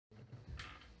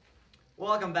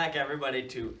Welcome back, everybody,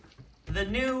 to the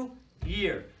new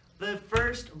year, the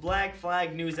first Black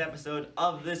Flag News episode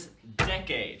of this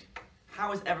decade. How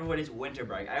was everybody's winter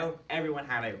break? I hope everyone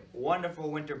had a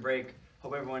wonderful winter break.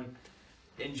 Hope everyone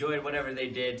enjoyed whatever they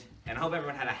did, and I hope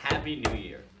everyone had a happy new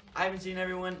year. I haven't seen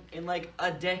everyone in like a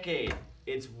decade.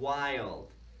 It's wild.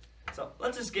 So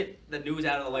let's just get the news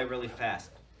out of the way really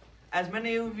fast. As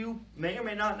many of you may or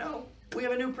may not know, we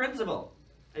have a new principal.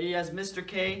 He has Mr.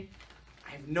 K.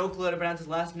 I have no clue how to pronounce his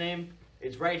last name.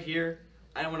 It's right here.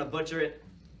 I don't want to butcher it.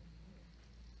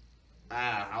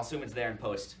 I'll assume it's there in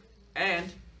post.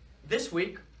 And this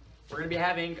week, we're going to be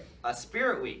having a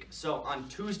Spirit Week. So on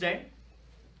Tuesday,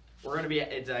 it's going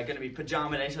to be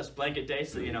Pajama Day, so it's blanket day.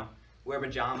 So, you know, wear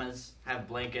pajamas, have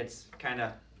blankets, kind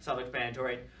of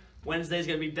self-explanatory. Wednesday's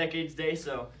going to be Decades Day,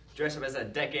 so dress up as a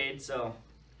decade. So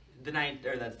the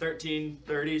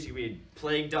 1330s, you can be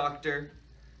Plague Doctor.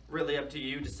 Really up to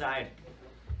you, decide.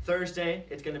 Thursday,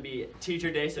 it's going to be Teacher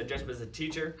Day, so dress up as a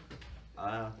teacher.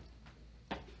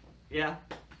 Yeah,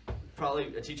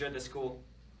 probably a teacher at this school,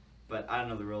 but I don't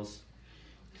know the rules.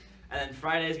 And then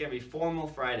Friday is going to be Formal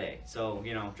Friday, so,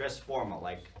 you know, dress formal,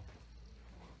 like,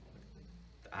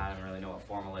 I don't really know what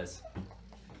formal is.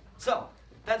 So,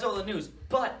 that's all the news,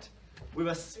 but we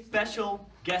have a special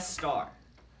guest star,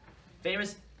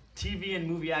 famous TV and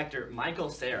movie actor Michael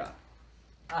Cera.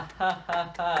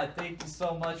 Thank you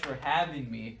so much for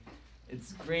having me.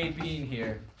 It's great being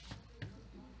here.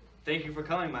 Thank you for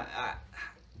coming.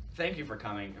 Thank you for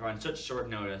coming on such short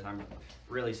notice. I'm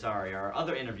really sorry. Our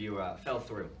other interview fell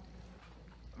through.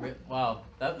 Wow,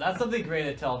 that's something great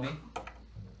to tell me.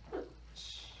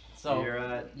 So,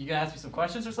 you gonna ask me some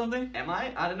questions or something? Am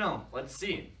I? I don't know. Let's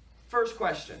see. First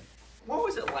question. What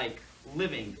was it like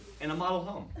living in a model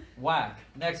home? Whack.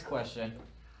 Next question.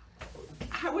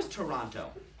 How was Toronto?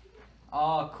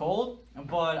 Cold,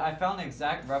 but I found an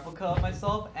exact replica of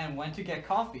myself and went to get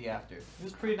coffee after. He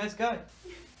was a pretty nice guy.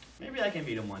 Maybe I can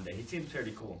meet him one day. He seems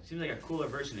pretty cool. Seems like a cooler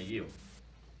version of you.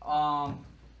 Wow.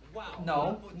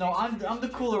 No, I'm the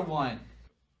cooler one.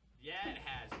 Yeah, it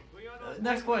has.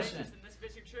 Next question.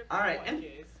 All right, and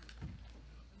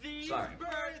sorry.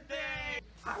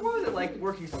 What was it like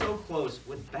working so close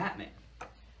with Batman?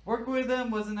 Working with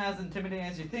them wasn't as intimidating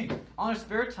as you think. On our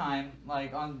spare time,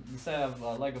 like on the set of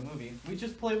Lego Movie, we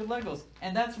just played with Legos,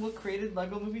 and that's what created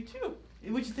Lego Movie 2.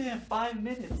 We just did it in 5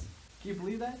 minutes. Can you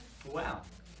believe that? Wow.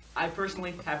 I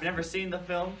personally have never seen the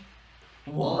film.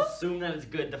 What? We'll assume that it's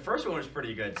good. The first one was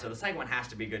pretty good, so the second one has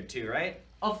to be good too, right?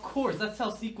 Of course, that's how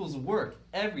sequels work.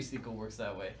 Every sequel works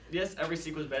that way. Yes, every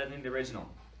sequel is better than the original.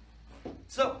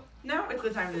 So, now it's the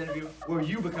time of the interview where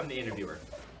you become the interviewer.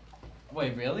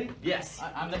 Wait, really? Yes.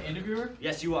 I'm the interviewer?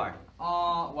 Yes, you are.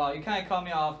 Well, you kind of caught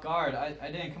me off guard. I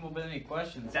didn't come up with any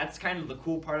questions. That's kind of the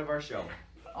cool part of our show.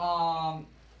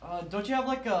 Don't you have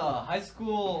like a high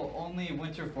school only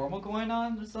winter formal going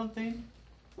on or something?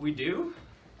 We do?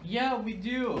 Yeah, we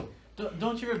do.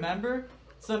 Don't you remember?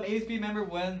 Some ASB member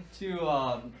went to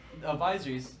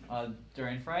advisories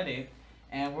during Friday,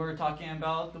 and we're talking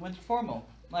about the winter formal.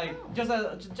 Like, just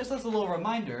as a little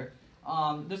reminder,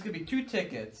 there's gonna be 2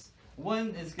 tickets. One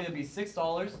is gonna be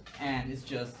 $6, and it's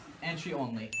just entry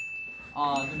only.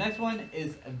 The next one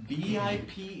is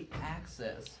VIP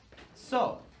access.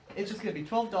 So, it's just gonna be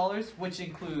 $12, which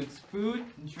includes food,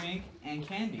 drink, and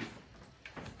candy.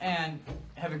 And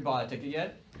have you bought a ticket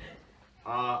yet?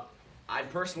 I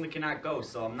personally cannot go,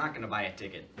 so I'm not gonna buy a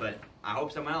ticket, but I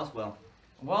hope someone else will.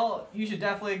 Well, you should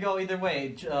definitely go either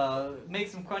way. Make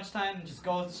some crunch time and just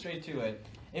go straight to it.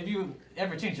 If you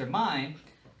ever change your mind,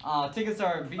 tickets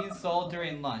are being sold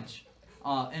during lunch.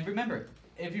 And remember,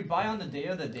 if you buy on the day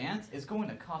of the dance, it's going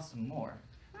to cost more.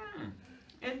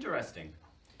 Interesting.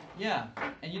 Yeah,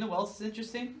 and you know what else is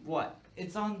interesting? What?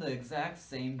 It's on the exact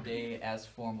same day as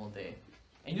formal day.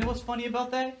 And you know what's funny about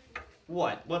that?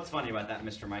 What? What's funny about that,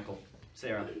 Mr. Michael?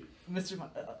 Sarah.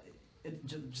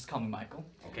 Just call me Michael.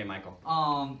 Okay, Michael.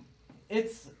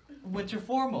 It's winter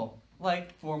formal,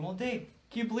 like formal day.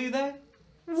 Can you believe that?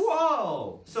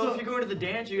 Whoa! So if you go to the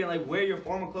dance, you're gonna like wear your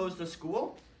formal clothes to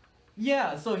school?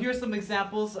 Yeah, so here's some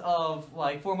examples of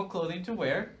like formal clothing to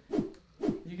wear.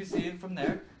 You can see it from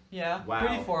there. Yeah, wow.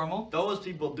 Pretty formal. Those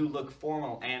people do look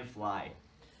formal and fly.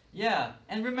 Yeah,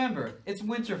 and remember, it's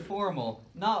winter formal,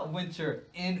 not winter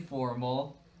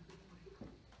informal.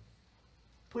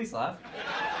 Please laugh.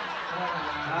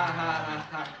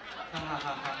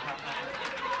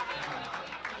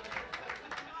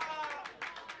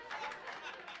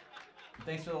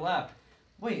 Thanks for the laugh.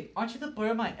 Wait, aren't you the butter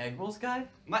of my egg rolls guy?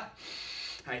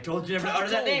 I told you never to utter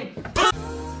that name.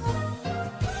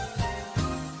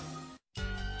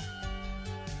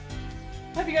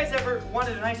 Have you guys guys ever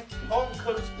wanted a nice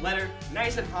home-cooked letter,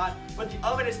 nice and hot, but the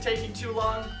oven is taking too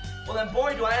long? Well then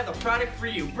boy do I have the product for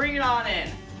you. Bring it on in.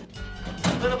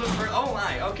 A little bit for, oh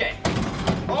my, okay.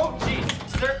 Oh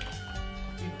jeez, sir.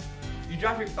 You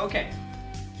drop your, okay.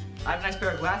 I have a nice pair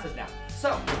of glasses now.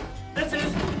 So, this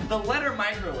is the letter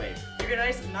microwave. You get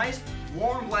a nice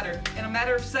warm letter in a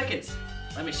matter of seconds.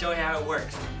 Let me show you how it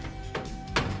works.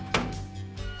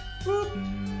 Boop.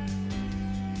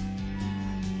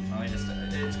 Oh,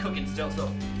 it's cooking still,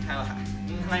 so how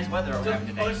nice weather we're having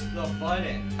today. Just push the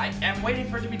button. I am waiting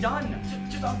for it to be done.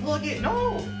 Just unplug it.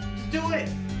 No! Just do it.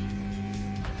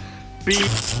 Beep.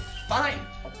 Fine.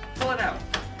 Pull it out.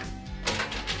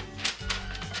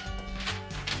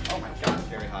 Oh my god, it's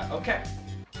very hot. Okay.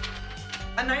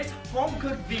 A nice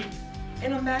home-cooked V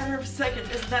in a matter of seconds.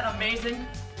 Isn't that amazing?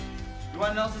 You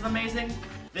want to know what else is amazing?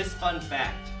 This fun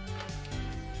fact.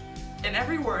 In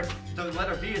every word the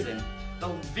letter V is in, the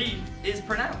V is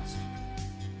pronounced.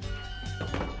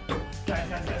 Guys.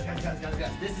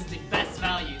 This is the best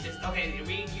value. Okay,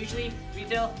 usually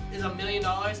retail is $1 million.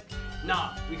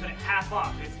 Nah, we cut it half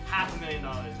off. It's $500,000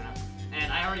 now.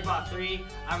 And I already bought 3.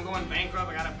 I'm going bankrupt.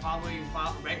 I gotta probably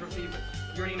file for bankruptcy, but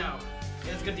you already know.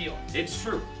 It's a good deal. It's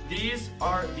true. These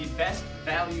are the best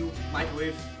value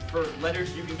microwaves for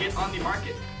letters you can get on the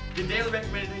market. The daily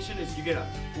recommendation is you get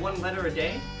 1 letter a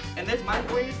day, and this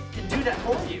microwave can do that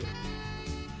for you.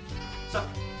 So,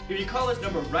 if you call this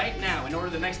number right now and order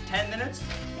the next 10 minutes,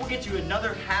 we'll get you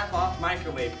another half-off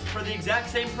microwave for the exact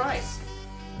same price.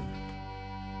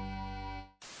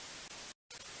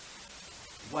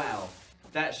 Wow,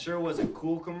 that sure was a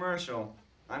cool commercial.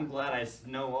 I'm glad I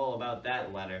know all about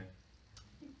that letter.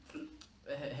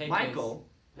 Hey, Michael,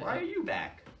 Case. why are you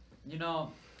back? You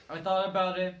know, I thought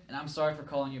about it, and I'm sorry for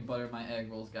calling you butter my egg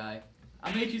rolls guy.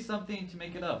 I made you something to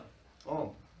make it up.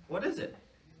 Oh, what is it?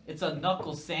 It's a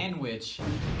knuckle sandwich.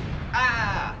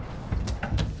 Ah!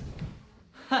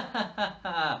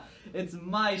 It's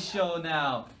my show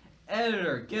now.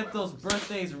 Editor, get those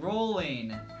birthdays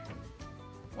rolling.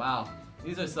 Wow,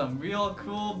 these are some real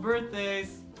cool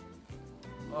birthdays.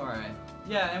 Alright.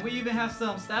 Yeah, and we even have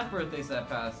some staff birthdays that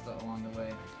passed along the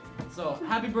way. So,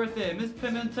 happy birthday, Miss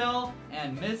Pimentel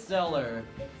and Miss Zeller.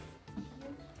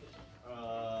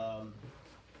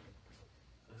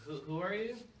 Who are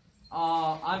you?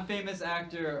 I'm famous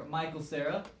actor Michael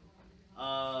Cera.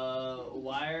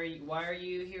 Why are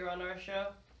you here on our show?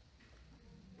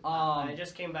 I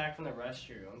just came back from the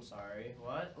restroom. I'm sorry.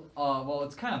 What? Well,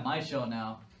 it's kind of my show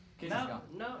now. Casey's gone.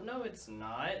 No, it's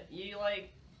not. You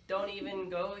don't even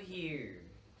go here.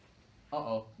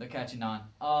 Uh-oh, they're catching on.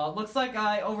 Looks like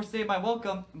I overstayed my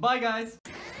welcome. Bye, guys.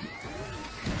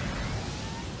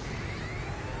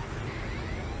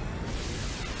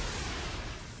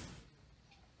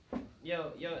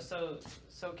 Yo, so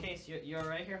Case, you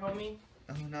alright here, homie?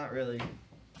 Oh, not really.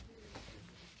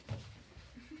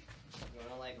 You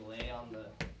wanna lay on the...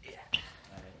 Yeah.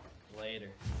 Alright,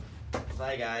 later.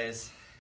 Bye, guys.